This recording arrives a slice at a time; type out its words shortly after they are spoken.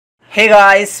Hey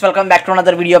guys, welcome back to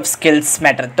another video of skills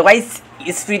matter. तो guys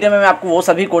इस video में मैं आपको वो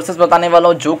सभी कोर्सेज बताने वाला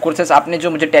हूँ जो कोर्सेज आपने जो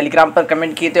मुझे टेलीग्राम पर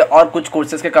कमेंट किए थे और कुछ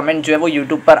कोर्सेज के कमेंट जो है वो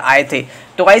यूट्यूब पर आए थे।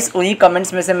 तो गाइस उन्हीं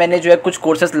कमेंट्स में से मैंने जो है कुछ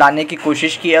कोर्सेज लाने की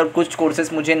कोशिश की है और कुछ कोर्सेज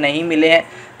मुझे नहीं मिले हैं।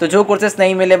 तो जो कोर्सेज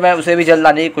नहीं मिले मैं उसे भी जल्द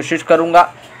लाने की कोशिश करूँगा।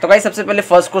 तो गाइस सबसे पहले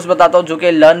फर्स्ट कोर्स बताता हूँ जो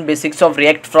कि learn basics of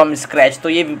react from scratch. तो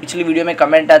ये पिछली वीडियो में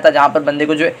कमेंट आया था जहाँ पर बंदे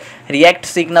को जो है रिएक्ट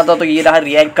सीखना था। तो ये रहा,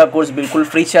 रिएक्ट का कोर्स बिल्कुल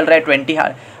फ्री चल रहा है,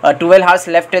 12 आवर्स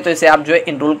लेफ्ट है। तो इसे आप जो है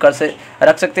इनरोल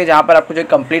रख सकते हैं, जहाँ पर आपको जो है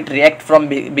complete react from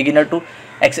beginner to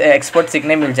expert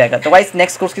सीखने मिल जाएगा। तो गाइस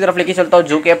नेक्स्ट कोर्स की तरफ लेके चलता हूँ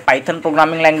जो कि Python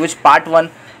programming language part 1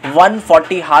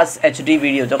 140 horse HD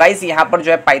video. तो गाइस यहाँ पर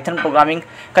जो है पाइथन प्रोग्रामिंग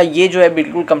का ये जो है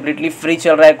बिल्कुल कम्प्लीटली फ्री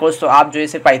चल रहा है कोर्स। तो आप जो है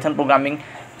इसे पाइथन प्रोग्रामिंग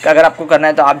अगर आपको करना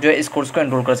है तो आप जो है इस कोर्स को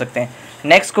एनरोल कर सकते हैं।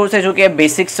 नेक्स्ट कोर्स है जो कि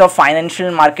basics of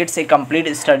financial markets A complete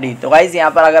study. तो गाइज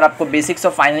यहाँ पर अगर आपको बेसिक्स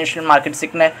ऑफ फाइनेंशियल मार्केट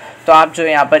सीखना है तो आप जो है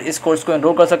यहाँ पर इस कोर्स को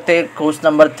एनरोल कर सकते हैं। कोर्स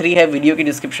नंबर 3 है, वीडियो की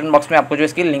डिस्क्रिप्शन बॉक्स में आपको जो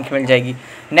इसकी लिंक मिल जाएगी।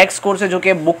 नेक्स्ट कोर्स है जो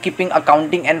कि book keeping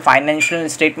accounting and financial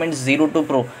statement 02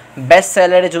 pro, best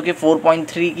seller है जो कि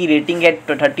 4.3 की रेटिंग है।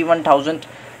 31,000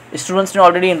 स्टूडेंट्स ने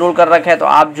ऑलरेडी इनरोल कर रखा है, तो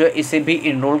आप जो है इसे भी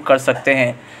इनरोल कर सकते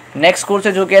हैं। नेक्स्ट कोर्स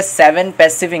है जो कि 7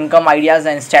 passive income ideas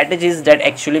and strategies that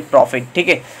actually profit. ठीक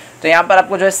है, तो यहाँ पर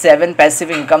आपको जो है 7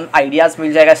 पैसिव इनकम आइडियाज़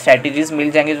मिल जाएगा, स्ट्रैटेजीज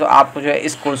मिल जाएंगे। तो आप जो है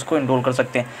इस कोर्स को इनरोल कर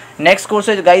सकते हैं। नेक्स्ट कोर्स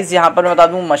है गाइज यहाँ पर मैं बता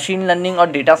दूँ मशीन लर्निंग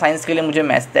और डेटा साइंस के लिए मुझे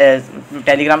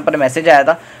टेलीग्राम पर मैसेज आया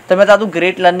था। तो मैं बता दूँ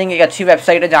ग्रेट लर्निंग एक अच्छी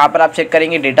वेबसाइट है जहाँ पर आप चेक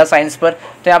करेंगे डेटा साइंस पर।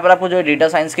 तो यहाँ पर आपको जो है डेटा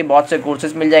साइंस के बहुत से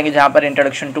कोर्सेज मिल जाएंगे, जहाँ पर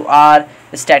introduction to are,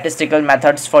 statistical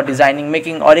methods for designing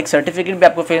making और एक सर्टिफिकेट भी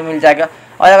आपको फ्री मिल जाएगा।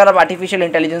 और अगर आप आर्टिफिशियल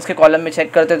इंटेलिजेंस के कॉलम में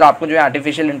चेक करते हैं तो आपको जो है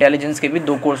आर्टिफिशियल इंटेलिजेंस के भी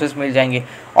 2 कोर्सेज मिल जाएंगे।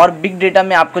 और बिग डेटा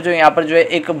में आपको जो यहाँ पर जो है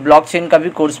एक ब्लॉकचेन का भी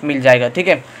कोर्स मिल जाएगा। ठीक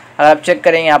है, अगर आप चेक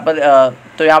करें यहाँ पर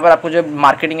तो यहाँ पर आपको जो है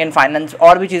मार्केटिंग एंड फाइनेंस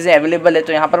और भी चीज़ें अवेलेबल है।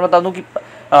 तो यहाँ पर बता दूँ कि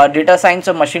डेटा साइंस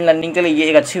और मशीन लर्निंग के लिए ये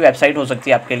एक अच्छी वेबसाइट हो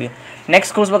सकती है आपके लिए।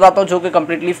 नेक्स्ट कोर्स बताता हूँ जो कि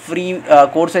कम्प्लीटली फ्री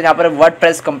कोर्स है, जहाँ पर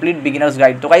वर्डप्रेस कंप्लीट बिगिनर्स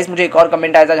गाइड। तो गाइस मुझे एक और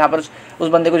कमेंट आया था जहाँ पर उस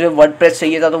बंदे को जो वर्डप्रेस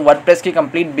चाहिए था, तो वर्डप्रेस की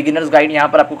कंप्लीट बिगिनर्स गाइड यहाँ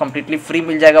पर आपको कंप्लीटली फ्री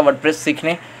मिल जाएगा वर्डप्रेस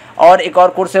सीखने। और एक और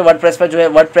कोर्स है वर्डप्रेस पर जो है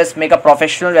WordPress make a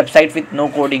professional website with no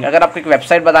coding. अगर आपको एक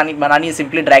वेबसाइट बनानी है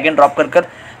सिंपली ड्रैग एंड ड्रॉप कर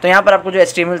तो यहाँ पर आपको जो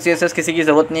HTML CSS किसी की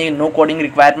ज़रूरत नहीं है, नो कोडिंग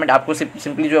रिक्वायरमेंट। आपको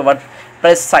सिंपली जो है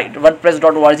वर्डप्रेस साइट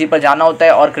wordpress.org पर जाना होता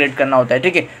है और क्रिएट करना होता है।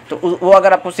 ठीक है, तो वो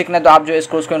अगर आपको सीखना है तो आप जो है इस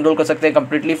कोर्स को एनरोल कर सकते हैं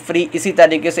कम्प्लीटली फ्री। इसी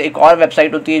तरीके से एक और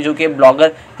वेबसाइट होती है जो कि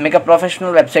blogger make a professional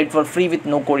website for free with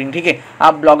no coding. ठीक है,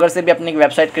 आप ब्लॉगर से भी अपनी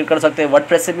वेबसाइट क्रिएट कर सकते हैं,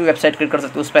 वर्डप्रेस से भी वेबसाइट क्रिएट कर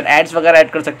सकते हैं, उस पर एड्स वगैरह ऐड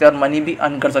कर सकते हैं और मनी भी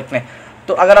अर्न कर सकते हैं।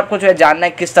 तो अगर आपको जो है जानना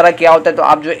है किस तरह क्या होता है तो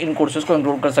आप जो है इन कोर्सेज को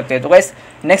एनरोल कर सकते हैं। तो गाइस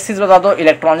नेक्स्ट चीज़ बता दो,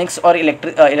 इलेक्ट्रॉनिक्स और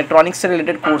इलेक्ट्रॉनिक्स से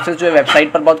रिलेटेड कोर्सेज जो है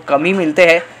वेबसाइट पर बहुत कम ही मिलते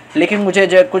हैं, लेकिन मुझे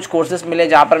जो है कुछ कोर्सेज मिले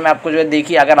जहाँ पर मैं आपको जो है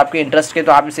देखिए अगर आपके इंटरेस्ट के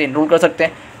तो आप इसे एनरोल कर सकते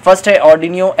हैं। फर्स्ट है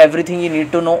Arduino everything you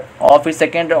need to know, और फिर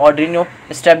second Arduino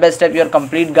step by step your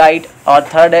complete guide, और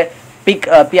थर्ड है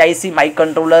PIC mic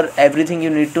controller everything you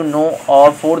need to know,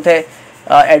 और फोर्थ है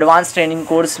advance training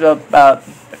course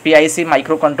PIC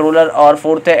micro controller, और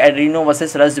fourth है Arduino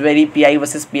versus Raspberry PI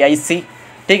versus PIC।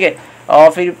 ठीक है, और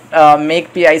फिर make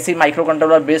PIC micro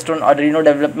controller based on Arduino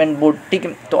development board. ठीक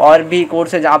है, तो और भी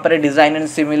कोर्स है जहाँ पर design and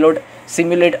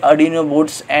simulate Arduino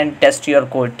boards and test your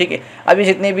code. ठीक है, अभी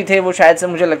जितने भी थे वो शायद से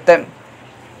मुझे लगता है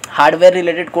hardware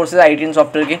related courses IT and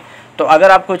software के। तो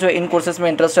अगर आपको जो इन कोर्सेज में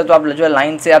इंटरेस्ट है तो आप जो है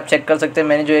लाइन से आप चेक कर सकते हैं।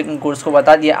 मैंने जो इन कोर्स को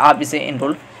बता दिया, आप इसे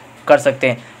इनरोल कर सकते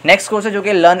हैं। नेक्स्ट कोर्स है जो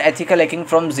कि learn ethical hacking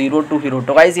from zero to hero.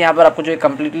 तो गाइस यहाँ पर आपको जो है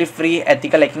कम्प्लीटली फ्री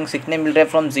एथिकल हैकिंग सीखने मिल रहे हैं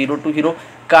from zero to hero.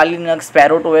 Kali Linux,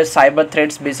 parrot OS, cyber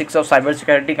threads, basics of cyber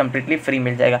security completely free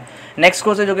मिल जाएगा। नेक्स्ट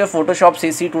कोर्स है जो कि Photoshop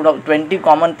CC 20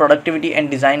 common productivity and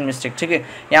design mistake. ठीक है,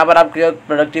 यहाँ पर आप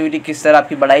प्रोडक्टिविटी किस तरह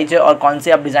आपकी बढ़ाई है और कौन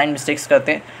से आप डिज़ाइन मिस्टेक्स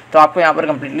करते हैं तो आपको यहाँ पर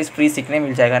कम्प्लीटली फ्री सीखने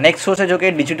मिल जाएगा। नेक्स्ट कोर्स है जो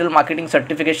कि digital marketing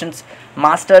certifications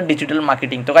master digital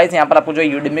marketing. तो गाइस यहाँ पर आपको जो है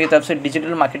Udemy की तरफ से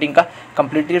डिजिटल मार्केटिंग का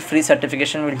कम्प्लीटली फ्री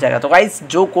सर्टिफिकेशन मिल जाएगा। तो गाइस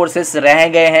जो कोर्सेज रह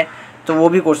गए हैं तो वो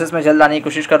भी कोर्सेज में जल्द आने की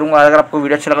कोशिश करूँगा। अगर आपको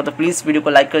वीडियो अच्छा लगा तो प्लीज़ वीडियो को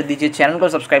लाइक कर दीजिए, चैनल को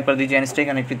सब्सक्राइब कर दीजिए and stay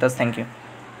connected with us. Thank you.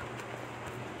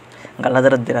 गला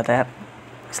दर्द दे रहा था यार,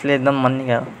 इसलिए एकदम मन नहीं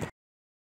कर रहा।